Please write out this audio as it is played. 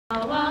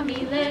wa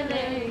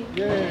milele.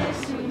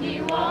 Yesu ni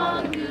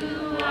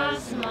wangu,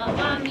 asma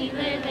wa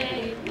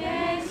milele.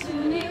 Yesu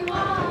ni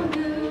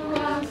wangu,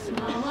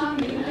 asma wa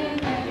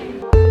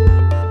milele.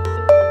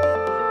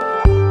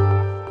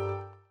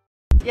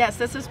 Yes,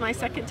 this is my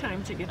second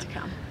time to get to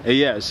come.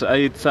 Yes,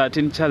 it's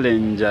Teen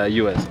Challenge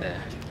USA.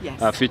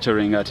 Yes.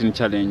 Featuring Teen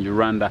Challenge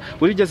Rwanda.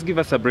 Will you just give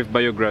us a brief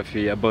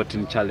biography about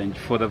Teen Challenge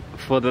for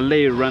the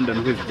lay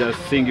Rwandan who is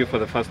just seeing you for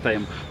the first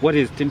time? What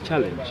is Teen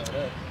Challenge?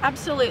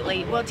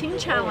 Absolutely. Well, Teen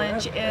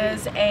Challenge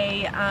is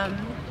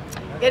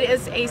it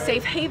is a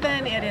safe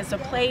haven. It is a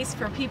place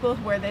for people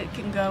where they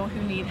can go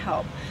who need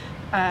help.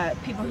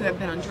 People who have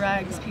been on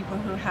drugs, people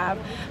who have,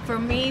 for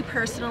me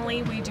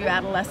personally, we do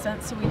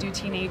adolescents, so we do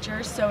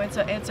teenagers, so it's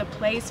a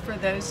place for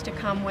those to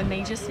come when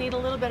they just need a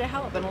little bit of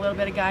help and a little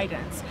bit of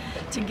guidance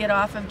to get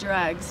off of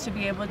drugs, to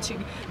be able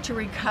to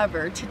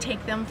recover, to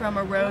take them from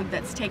a road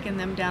that's taken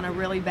them down a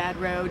really bad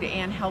road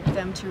and help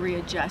them to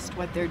readjust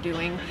what they're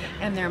doing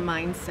and their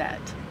mindset.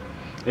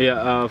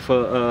 Yeah,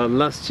 for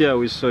last year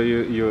we saw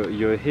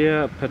you're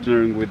here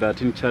partnering with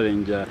Teen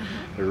Challenge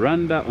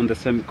Rwanda on the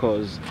same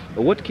cause.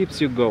 What keeps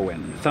you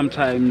going?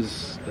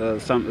 Sometimes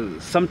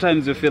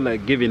sometimes you feel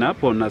like giving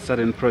up on a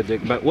certain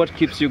project, but what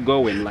keeps you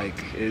going? Like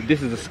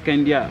this is the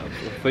second year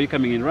for you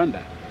coming in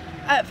Rwanda.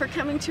 For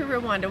coming to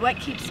Rwanda, what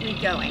keeps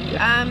me going?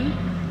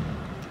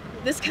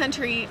 This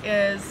country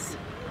is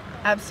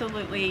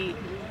absolutely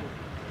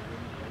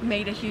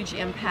made a huge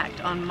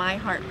impact on my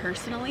heart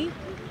personally.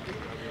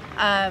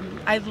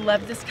 I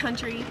love this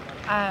country.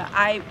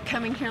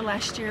 Coming here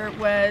last year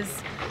was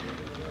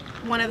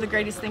one of the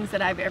greatest things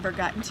that I've ever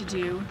gotten to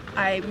do.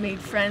 I made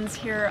friends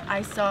here.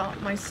 I saw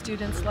my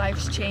students'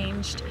 lives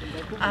changed.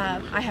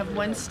 I have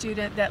one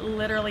student that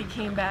literally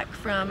came back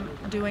from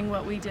doing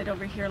what we did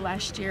over here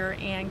last year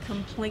and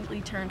completely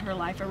turned her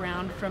life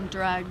around from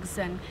drugs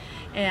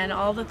and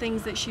all the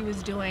things that she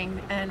was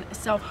doing and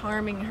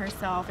self-harming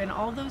herself and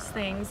all those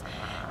things.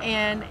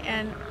 And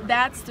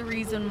that's the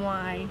reason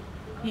why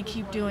you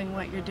keep doing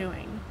what you're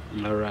doing.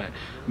 All right.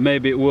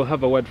 Maybe we'll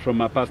have a word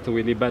from Pastor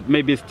Willie, but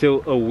maybe still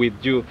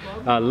with you.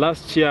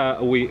 Last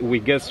year, we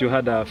guess you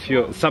had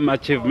some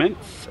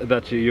achievements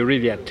that you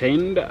really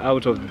attained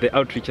out of the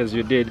outreaches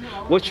you did.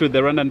 What should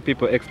the Rwandan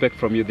people expect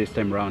from you this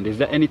time around? Is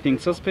there anything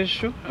so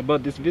special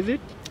about this visit?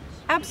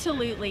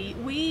 Absolutely.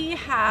 We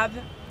have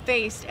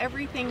faced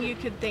everything you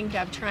could think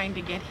of trying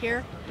to get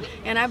here,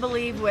 and I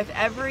believe with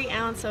every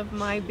ounce of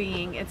my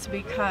being it's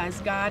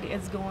because God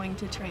is going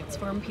to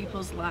transform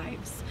people's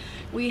lives.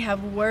 We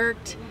have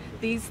worked,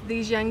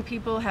 these young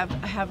people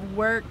have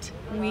worked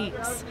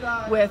weeks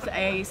with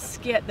a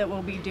skit that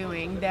we'll be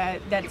doing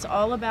that's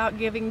all about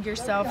giving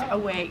yourself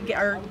away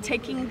or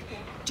taking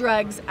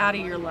drugs out of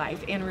your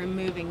life and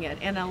removing it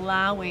and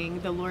allowing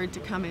the Lord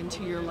to come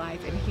into your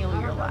life and heal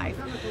your life.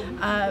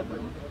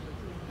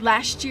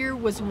 Last year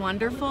was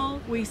wonderful.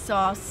 We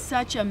saw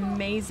such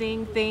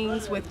amazing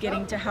things with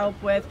getting to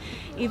help with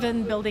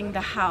even building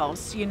the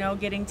house, you know,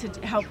 getting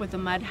to help with the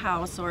mud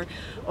house or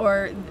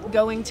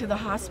going to the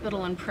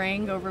hospital and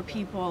praying over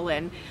people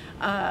and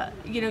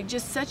you know,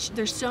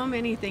 there's so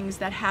many things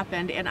that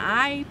happened, and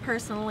I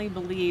personally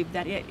believe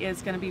that it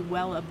is going to be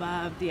well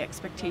above the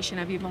expectation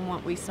of even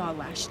what we saw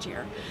last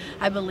year.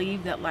 I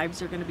believe that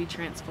lives are going to be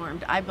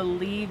transformed. I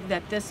believe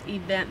that this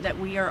event that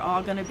we are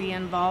all going to be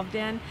involved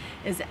in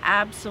is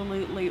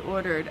absolutely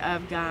ordered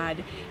of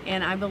God,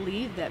 and I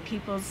believe that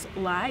people's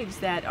lives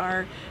that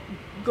are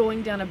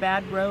going down a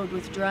bad road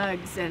with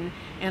drugs and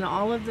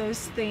all of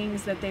those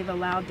things that they've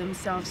allowed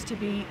themselves to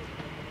be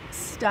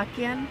stuck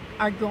in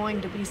are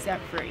going to be set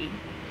free.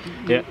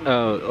 Yeah.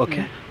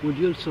 Okay. Would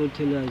you also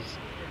tell us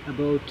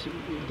about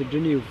the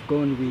journey you've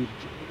gone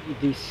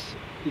with this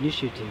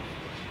initiative?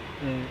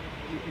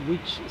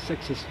 Which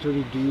success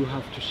story do you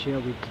have to share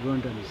with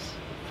Rwandans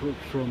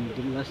from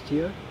the last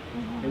year?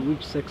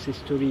 Which success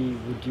story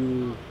would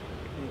you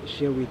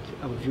share with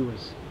our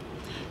viewers?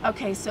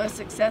 Okay, so a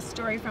success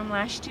story from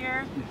last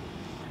year.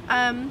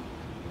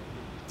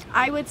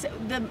 I would say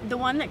the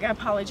one that, I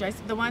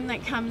apologize, the one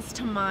that comes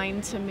to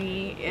mind to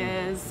me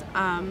is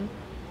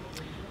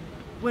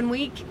when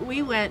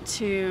we went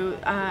to,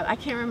 I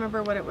can't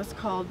remember what it was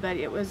called, but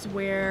it was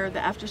where the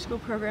after school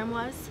program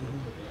was.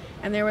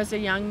 And there was a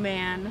young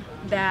man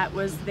that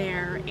was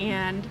there,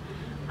 and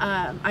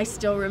I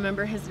still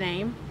remember his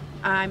name.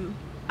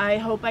 I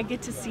hope I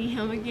get to see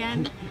him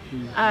again.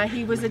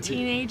 He was a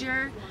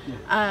teenager.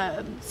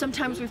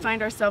 Sometimes we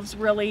find ourselves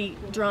really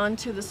drawn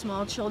to the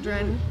small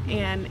children,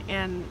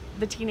 and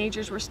the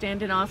teenagers were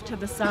standing off to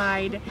the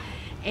side,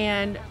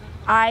 and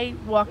I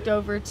walked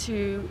over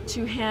to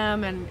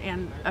him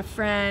and a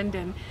friend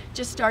and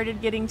just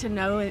started getting to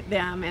know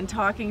them and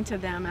talking to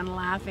them and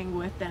laughing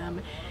with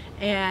them.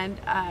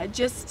 And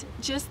just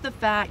the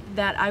fact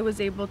that I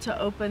was able to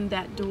open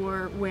that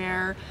door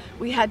where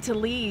we had to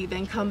leave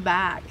and come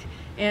back.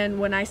 And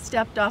when I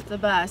stepped off the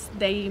bus,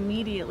 they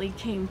immediately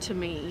came to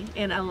me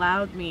and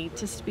allowed me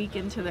to speak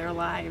into their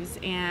lives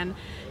and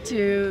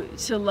to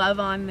love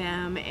on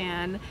them.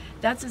 And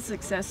that's a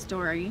success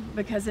story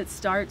because it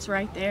starts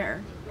right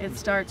there. It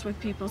starts with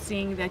people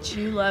seeing that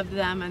you love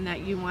them and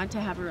that you want to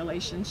have a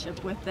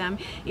relationship with them,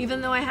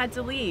 even though I had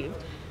to leave.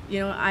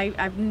 You know,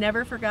 I've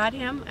never forgot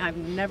him. I've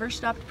never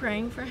stopped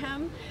praying for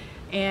him.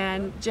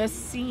 And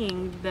just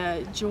seeing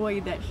the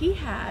joy that he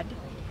had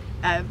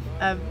of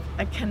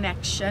a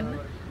connection,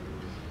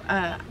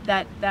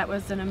 that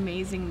was an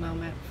amazing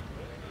moment.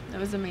 That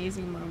was an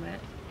amazing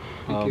moment.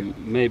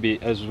 Maybe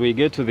as we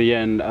get to the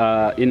end,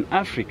 in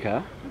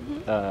Africa,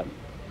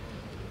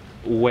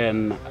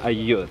 when a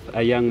youth,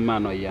 a young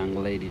man or young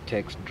lady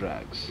takes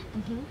drugs,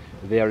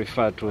 they are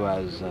referred to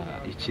as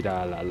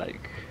ichirala,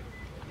 like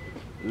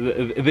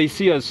they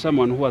see as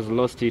someone who has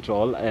lost it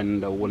all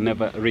and will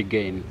never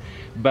regain.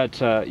 But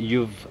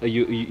you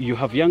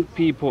have young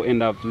people,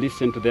 and I've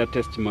listened to their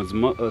testimonies,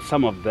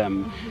 some of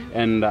them,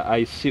 and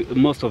I see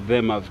most of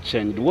them have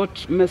changed.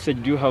 What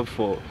message do you have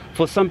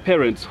for some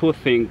parents who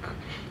think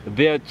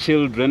their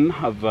children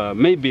have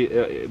maybe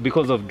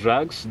because of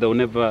drugs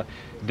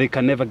they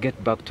can never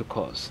get back to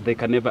course, they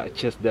can never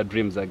chase their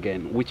dreams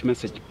again? Which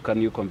message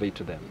can you convey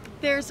to them?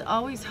 There's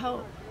always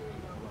hope.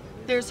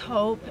 There's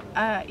hope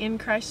in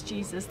Christ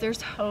Jesus.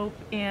 There's hope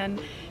in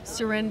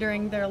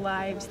surrendering their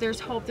lives. There's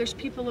hope. There's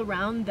people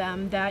around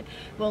them that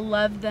will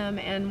love them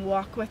and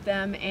walk with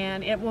them,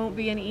 and it won't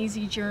be an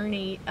easy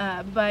journey.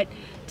 But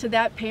to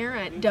that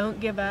parent, don't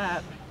give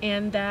up,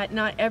 and that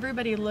not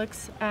everybody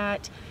looks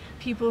at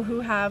people who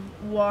have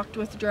walked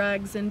with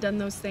drugs and done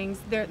those things.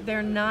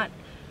 They're not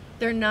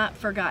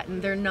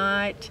forgotten. They're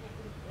not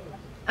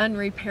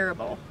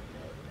unrepairable.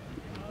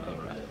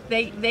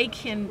 They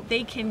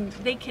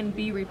can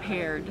be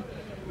repaired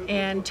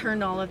and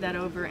turn all of that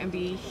over and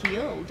be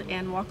healed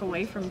and walk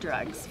away from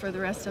drugs for the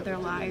rest of their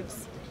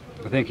lives.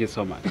 Thank you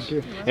so much.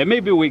 And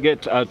maybe we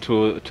get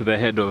to the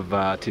head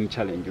of Teen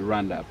Challenge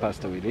Rwanda,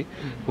 Pastor Willie,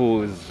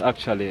 who is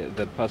actually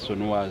the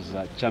person who has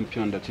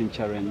championed the Teen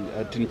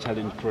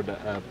Challenge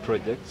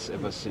projects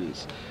ever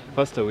since.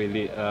 Pastor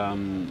Willie,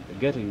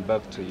 getting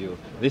back to you,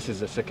 this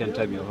is the second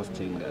time you're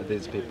hosting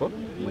these people.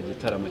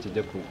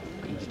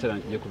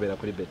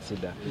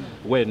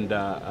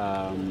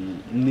 Wenda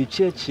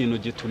niche kintu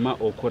gituma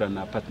okora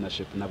na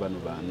partnership n'abantu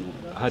bantu,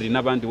 hari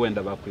n'abandi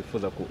wenda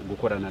bakwifuza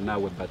gukorana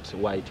nawe, but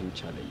why Teen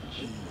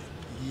Challenge?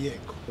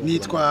 Yego,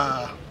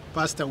 nitwa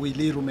Pastor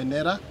Willie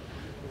Rumenera,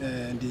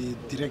 ndi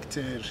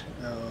director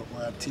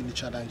wa Teen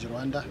Challenge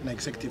Rwanda na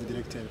executive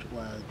director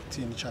wa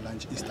Teen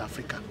Challenge East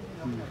Africa.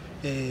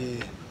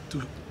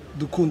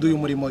 Dukunda uyu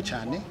murimo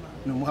cyane,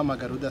 ni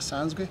umuhamagaro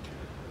udasanzwe.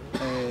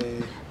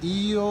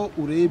 Iyo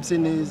urebye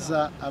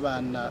neza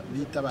abana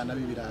bita abana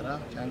b'ibirara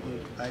cyangwa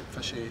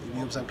bafashe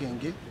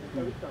ibiyobyabwenge,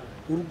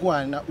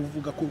 urwana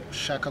uvuga ko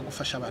ushaka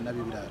gufasha abana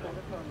b'ibirara,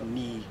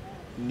 ni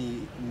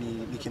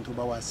ikintu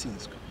uba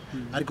wasinzwe.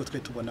 Ariko twe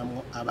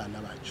tubonamo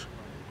abana bacu,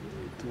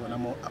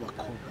 tubonamo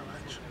abakobwa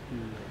bacu,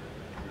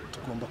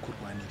 tugomba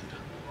kurwanirira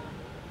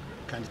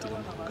kandi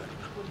tugomba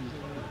kugarura.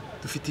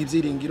 Dufite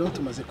ibyiringiro,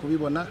 tumaze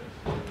kubibona.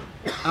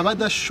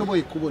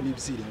 Abadashoboye kubona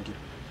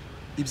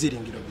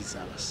ibyiringiro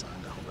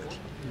bizabasanga aho bari.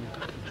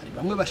 Hari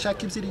bamwe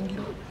bashaka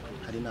ibyiringiro,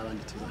 hari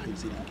n'abandi tuzaha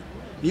ibyiringiro.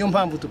 Niyo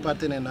mpamvu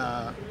tupatene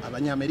na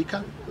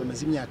Abanyamerika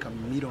bamaze imyaka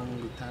 60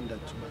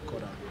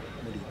 bakora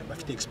muri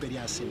bafite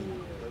experience nini.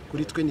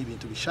 Kuri twe ni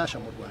ibintu bishasha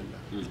mu Rwanda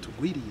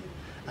bitugwiriye,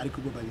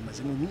 ariko ubwo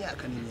babimaze mu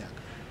myaka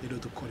n'imyaka. Rero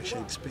dukoresha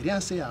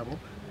experience yabo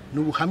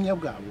n'ubuhamya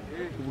bwabo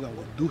kuvuga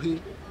ngo duhe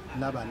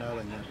n'abana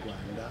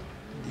b'Abanyarwanda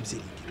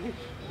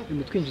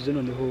ibyiringiro. Twinjize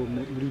noneho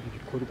muri ibi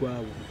bikorwa,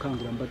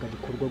 ubukangurambaga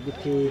bikorwa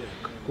gute,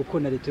 kuko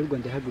na leta y'u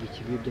Rwanda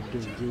yahagurukiye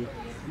ibiyobyabwenge.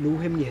 Ni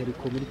ubuhe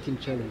mwihariko muri Teen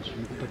Challenge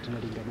mu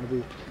gupatanaringa nabo?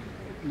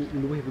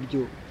 Ni ubuhe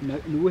buryo,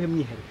 ni ubuhe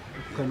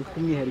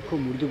mwihariko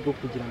mu buryo bwo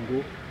kugira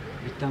ngo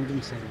bitange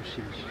umusaruro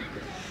ushimishije?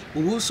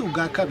 Ubuso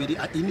bwa kabiri,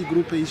 iyi ni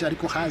groupe y'ije,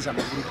 ariko haza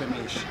ama groupe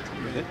menshi.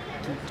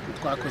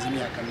 Twakoze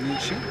imyaka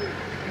myinshi.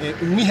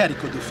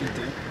 Umwihariko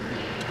dufite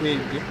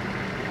twebwe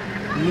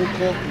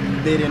nuko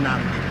mbere na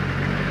mbere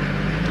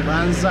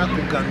tubanza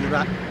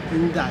kugarura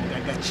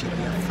indangagaciro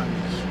ya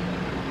famiye,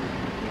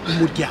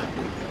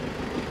 umuryango.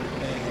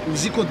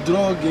 Uzi ko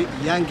droge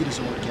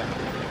yangiriza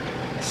umuryango.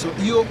 So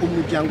iyo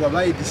umuryango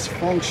wabaye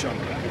dysfunction,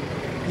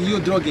 iyo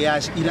droge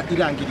yaje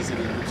irangiriza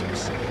ibintu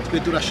byose. Twe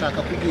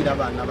turashaka kubwira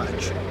abana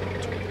bacu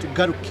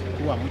tugaruke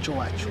kuba muco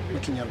wacu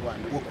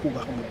w'ikinyarwanda wo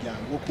kubaha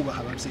umuryango, wo kubaha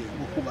ababyeyi,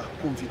 wo kubaha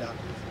kumvira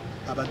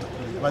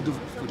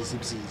abadukuriza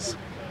ibyiza.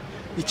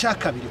 Icya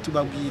kabiri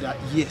tubabwira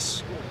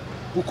Yesu,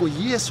 kuko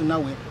Yesu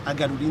nawe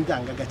agarura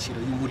indangagaciro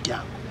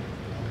y'umuryango.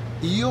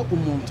 Iyo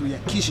umuntu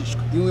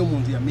yakishijwe, iyo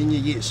umuntu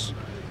yamenye Yesu,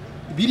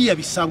 biriya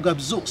bisabwa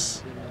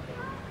byose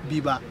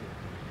biba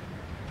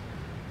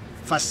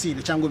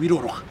facile cyangwa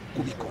biroroha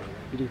kubikora,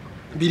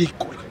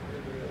 birikora.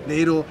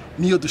 Rero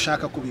niyo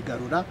dushaka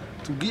kubigarura,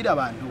 tubwira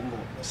abantu ngo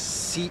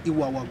si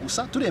iwawa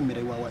gusa,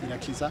 turemere iwawa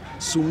irakiza,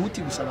 si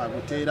umuti gusa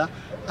bagutera,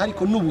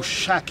 ariko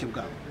n'ubushake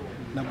bwawe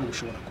nabwo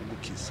bushobora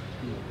kugukiza.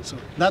 So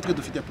natwe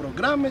dufite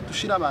programme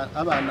dushira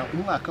abana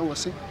umwaka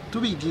wose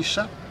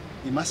tubigisha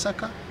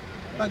imasaka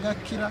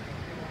bagakira,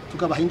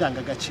 tukabaha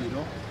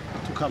indangagaciro,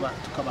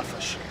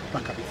 tukabafasha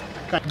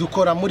bakabifata.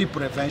 Dukora muri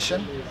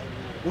prevention,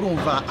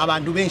 urumva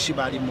abantu benshi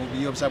bari mu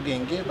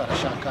biyobyabwenge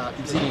barashaka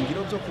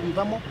ibyiringiro byo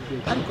kubivamo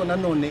ariko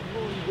nanone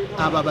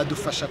aba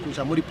badufasha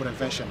kuja muri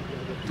prevention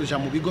tuja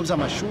mu bigo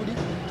by'amashuri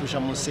tuja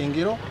mu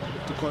nsengero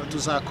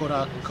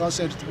tuzakora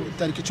concert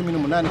tariki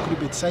 18 kuri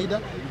Bethsaida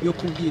yo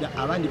kubwira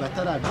abandi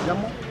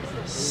batarabijamo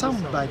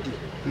somebody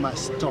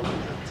must talk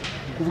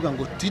kuvuga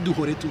ngo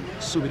tiduhore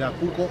tusubira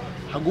kuko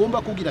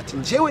hagomba kugira ati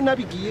njewe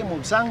nabigiye mu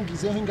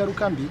byangizeho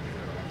ingaruka mbi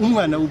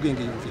umwana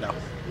w'ubwenge yumviraho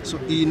so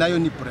iyi nayo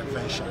ni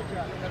prevention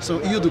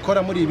so iyo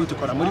dukora muri ibi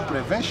tukora muri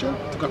prevention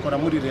tukakora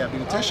muri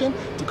rehabilitation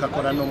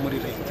tukakora no muri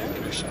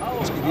reintegration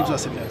so ibi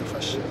byose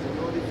biradufasha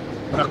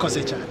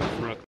murakoze cyane